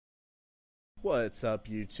What's up,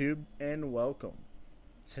 YouTube, and welcome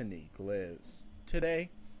to Neek Lives.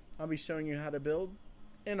 Today, I'll be showing you how to build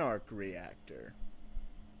an arc reactor.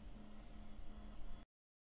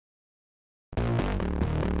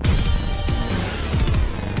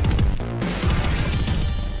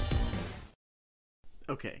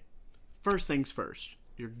 Okay, first things first,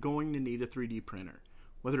 you're going to need a 3D printer.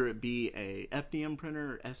 Whether it be a FDM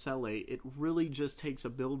printer or SLA, it really just takes a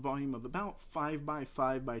build volume of about 5 by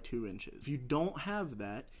 5 by 2 inches. If you don't have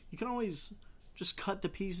that, you can always just cut the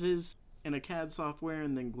pieces in a CAD software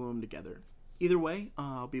and then glue them together. Either way,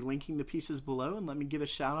 I'll be linking the pieces below, and let me give a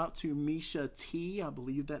shout out to Misha T, I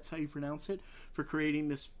believe that's how you pronounce it, for creating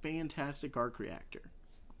this fantastic arc reactor.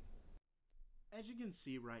 As you can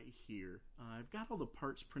see right here, I've got all the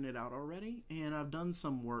parts printed out already, and I've done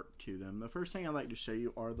some work to them. The first thing I'd like to show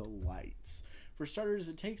you are the lights. For starters,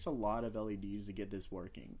 it takes a lot of LEDs to get this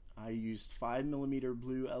working. I used 5mm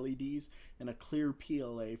blue LEDs and a clear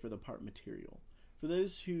PLA for the part material. For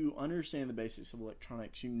those who understand the basics of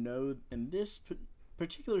electronics, you know in this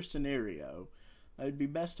particular scenario, it would be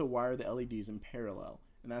best to wire the LEDs in parallel,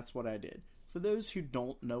 and that's what I did. For those who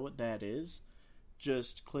don't know what that is,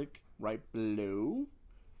 just click right below,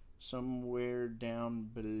 somewhere down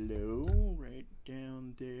below, right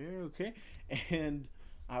down there, okay, and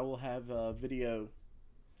I will have a video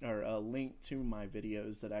or a link to my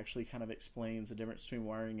videos that actually kind of explains the difference between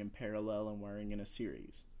wiring in parallel and wiring in a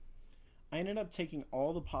series. I ended up taking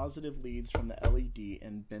all the positive leads from the LED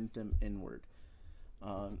and bent them inward.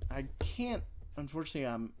 I can't,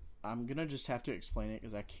 unfortunately, I'm gonna just have to explain it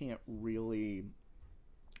because I can't really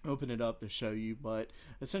open it up to show you, but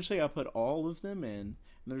essentially I put all of them in, and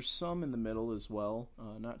there's some in the middle as well,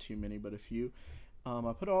 not too many but a few.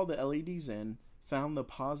 I put all the LEDs in, found the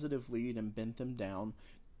positive lead and bent them down.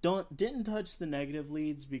 Didn't touch the negative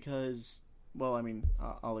leads because, well, I mean,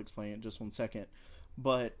 I'll explain it in just one second,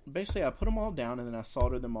 but basically I put them all down and then I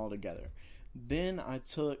soldered them all together. Then I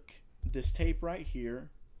took this tape right here,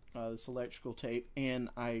 this electrical tape, and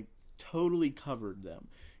I totally covered them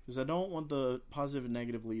because I don't want the positive and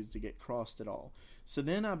negative leads to get crossed at all. So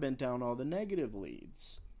then I bent down all the negative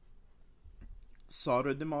leads,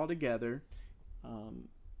 soldered them all together.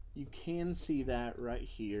 You can see that right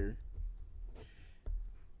here,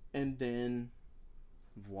 and then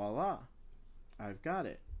voila, I've got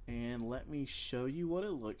it. And let me show you what it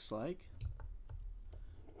looks like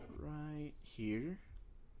right here.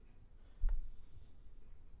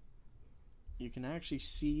 You can actually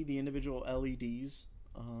see the individual LEDs.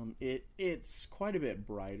 It's quite a bit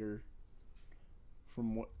brighter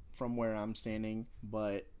from where I'm standing,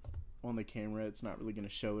 but on the camera it's not really going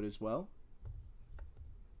to show it as well.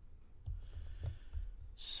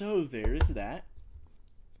 So there's that.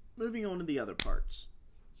 Moving on to the other parts.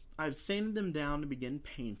 I've sanded them down to begin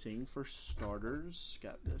painting. For starters,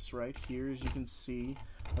 got this right here, as you can see.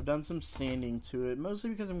 I've done some sanding to it,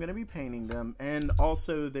 mostly because I'm going to be painting them, and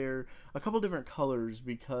also they're a couple different colors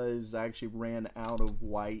because I actually ran out of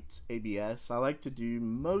white ABS. I like to do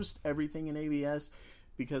most everything in ABS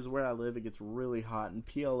because where I live it gets really hot, and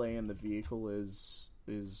PLA in the vehicle is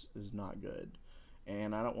not good,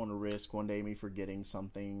 and I don't want to risk one day me forgetting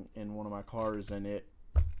something in one of my cars and it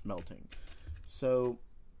melting. So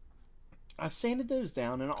I sanded those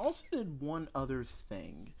down, and I also did one other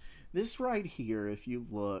thing. This right here, if you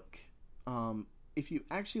look, if you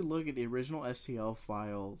actually look at the original STL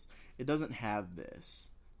files, it doesn't have this.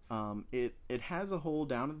 It has a hole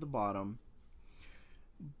down at the bottom,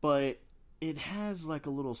 but it has like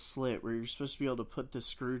a little slit where you're supposed to be able to put the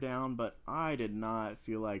screw down, but I did not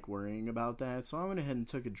feel like worrying about that, so I went ahead and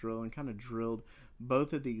took a drill and kind of drilled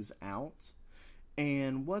both of these out.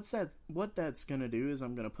 And what that's going to do is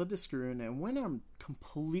I'm going to put the screw in, and when I'm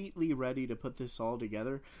completely ready to put this all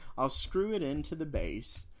together, I'll screw it into the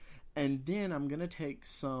base, and then I'm going to take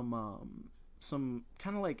some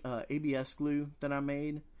kind of like ABS glue that I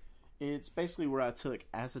made. It's basically where I took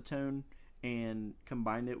acetone and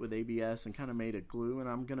combined it with ABS and kind of made a glue, and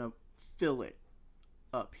I'm going to fill it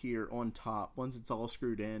up here on top once it's all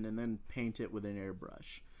screwed in, and then paint it with an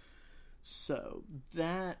airbrush. So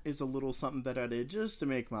that is a little something that I did just to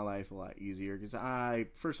make my life a lot easier, because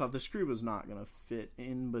first off, the screw was not going to fit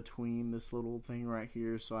in between this little thing right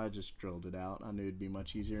here, so I just drilled it out. I knew it'd be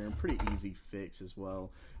much easier and pretty easy fix as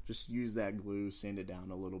well. Just use that glue, sand it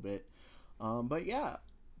down a little bit. But yeah,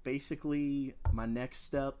 basically my next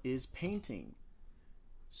step is painting.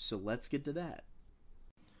 So let's get to that.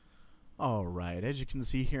 Alright, as you can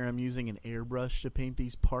see here, I'm using an airbrush to paint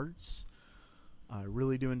these parts. I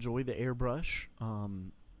really do enjoy the airbrush.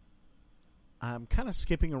 I'm kind of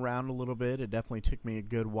skipping around a little bit. It definitely took me a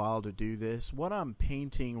good while to do this. What I'm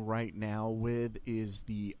painting right now with is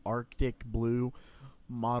the Arctic Blue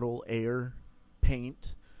Model Air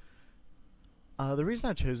paint. The reason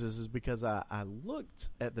I chose this is because I looked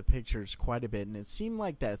at the pictures quite a bit, and it seemed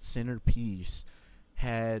like that centerpiece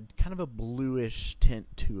had kind of a bluish tint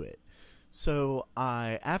to it. So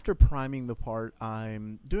after priming the part,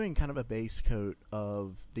 I'm doing kind of a base coat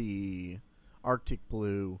of the Arctic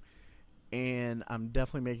Blue, and I'm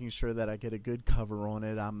definitely making sure that I get a good cover on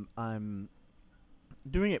it. I'm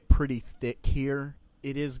doing it pretty thick here.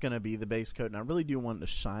 It is going to be the base coat, and I really do want it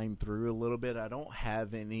to shine through a little bit. I don't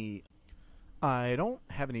have any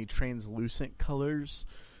translucent colors,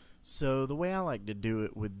 so the way I like to do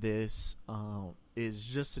it with this is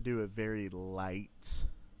just to do a very light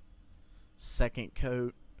second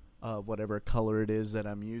coat of whatever color it is that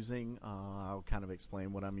I'm using. I'll kind of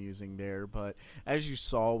explain what I'm using there, but as you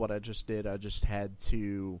saw what I just did, I just had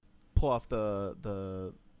to pull off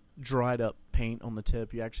the dried up paint on the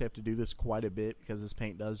tip. You actually have to do this quite a bit because this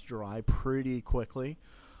paint does dry pretty quickly.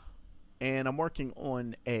 And I'm working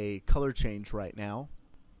on a color change right now.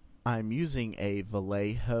 I'm using a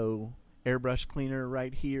Vallejo airbrush cleaner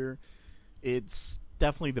right here. It's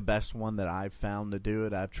definitely the best one that I've found to do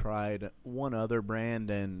it. I've tried one other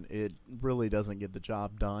brand and it really doesn't get the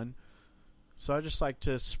job done. So I just like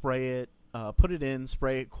to spray it, put it in,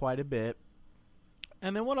 spray it quite a bit.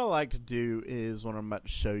 And then what I like to do is what I'm about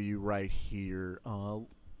to show you right here.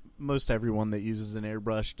 Most everyone that uses an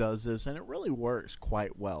airbrush does this, and it really works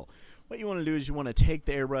quite well. What you want to do is you want to take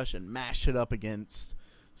the airbrush and mash it up against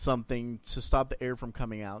something to stop the air from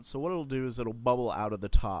coming out. So what it'll do is it'll bubble out of the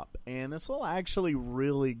top, and this will actually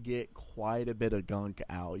really get quite a bit of gunk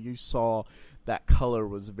out. You saw that color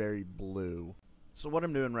was very blue. So what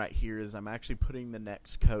I'm doing right here is I'm actually putting the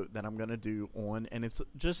next coat that I'm going to do on, and it's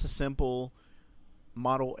just a simple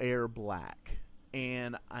Model Air black.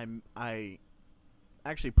 And I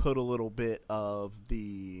actually put a little bit of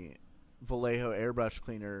the Vallejo airbrush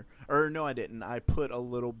cleaner, or no, I didn't. I put a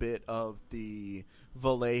little bit of the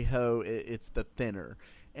Vallejo. It's the thinner,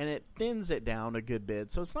 and it thins it down a good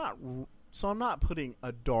bit. So I'm not putting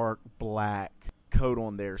a dark black coat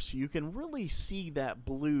on there, so you can really see that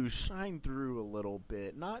blue shine through a little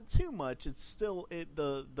bit. Not too much. It's still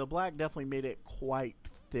the black definitely made it quite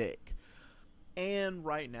thick. And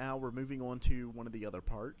right now we're moving on to one of the other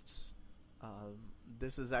parts.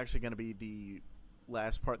 This is actually going to be the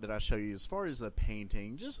last part that I show you as far as the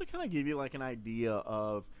painting, just to kind of give you like an idea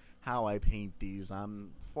of how I paint these.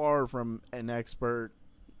 I'm far from an expert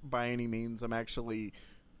by any means. I'm actually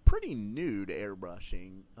pretty new to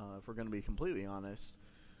airbrushing, if we're going to be completely honest.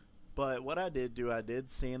 But what I did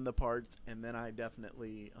sand the parts, and then I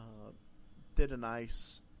definitely did a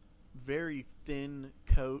nice, very thin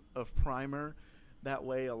coat of primer. That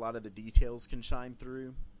way a lot of the details can shine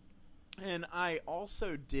through. And I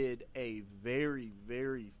also did a very,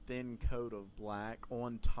 very thin coat of black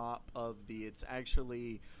on top of it's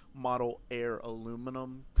actually Model Air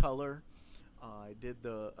aluminum color. I did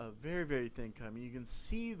a very, very thin coat. I mean, you can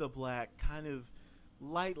see the black kind of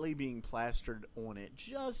lightly being plastered on it,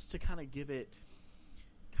 just to kind of give it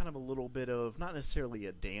kind of a little bit of, not necessarily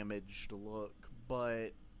a damaged look, but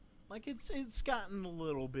like it's gotten a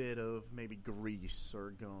little bit of maybe grease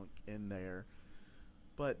or gunk in there.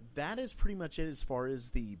 But that is pretty much it as far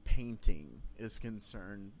as the painting is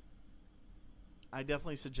concerned. I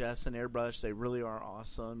definitely suggest an airbrush. They really are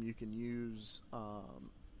awesome. You can use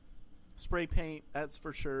spray paint, that's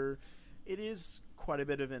for sure. It is quite a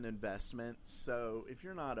bit of an investment, so if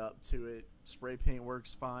you're not up to it, spray paint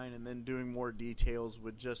works fine, and then doing more details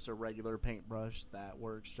with just a regular paintbrush, that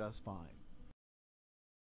works just fine.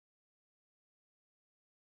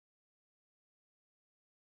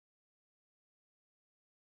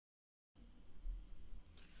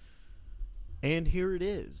 And here it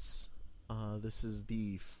is. This is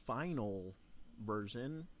the final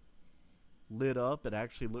version. Lit up. It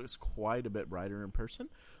actually looks quite a bit brighter in person.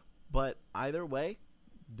 But either way,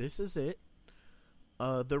 this is it.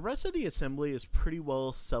 The rest of the assembly is pretty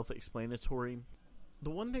well self-explanatory.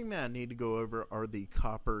 The one thing that I need to go over are the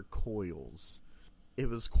copper coils. It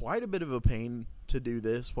was quite a bit of a pain to do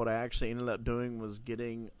this. What I actually ended up doing was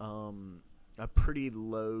getting a pretty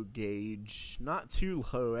low gauge, not too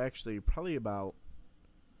low actually, probably about,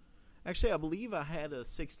 actually I believe I had a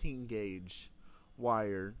 16 gauge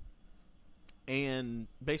wire, and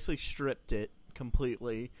basically stripped it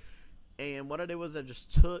completely. And what I did was I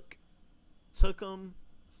just took them,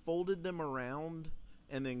 folded them around,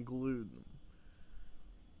 and then glued them.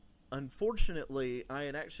 Unfortunately, I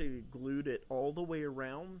had actually glued it all the way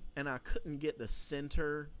around, and I couldn't get the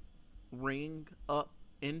center ring up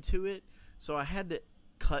into it, so I had to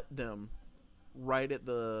cut them right at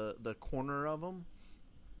the corner of them.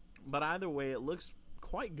 But either way, it looks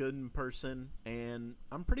quite good in person, and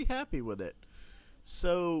I'm pretty happy with it.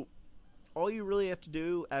 So all you really have to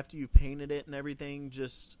do after you've painted it and everything,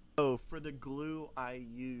 for the glue, I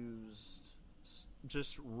used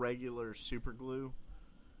just regular super glue.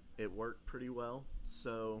 It worked pretty well.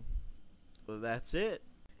 So that's it.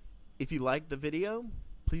 If you liked the video,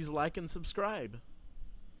 please like and subscribe.